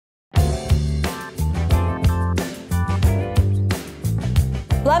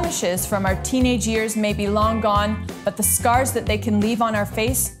Blemishes from our teenage years may be long gone, but the scars that they can leave on our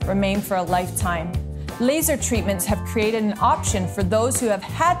face remain for a lifetime. Laser treatments have created an option for those who have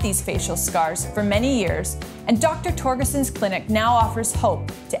had these facial scars for many years, and Dr. Torgerson's clinic now offers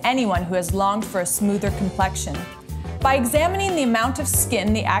hope to anyone who has longed for a smoother complexion. By examining the amount of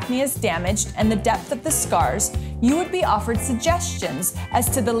skin the acne has damaged and the depth of the scars, you would be offered suggestions as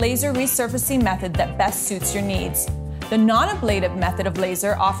to the laser resurfacing method that best suits your needs. The non-ablative method of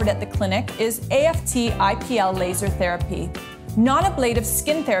laser offered at the clinic is AFT IPL laser therapy. Non-ablative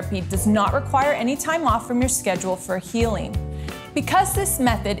skin therapy does not require any time off from your schedule for healing. Because this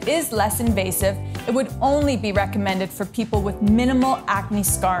method is less invasive, it would only be recommended for people with minimal acne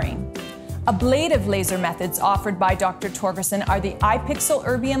scarring. Ablative laser methods offered by Dr. Torgerson are the iPixel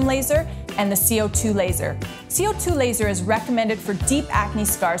Erbium laser and the CO2 laser. CO2 laser is recommended for deep acne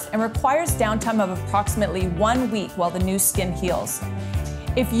scars and requires downtime of approximately 1 week while the new skin heals.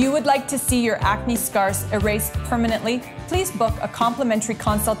 If you would like to see your acne scars erased permanently, please book a complimentary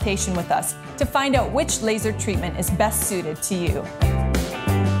consultation with us to find out which laser treatment is best suited to you.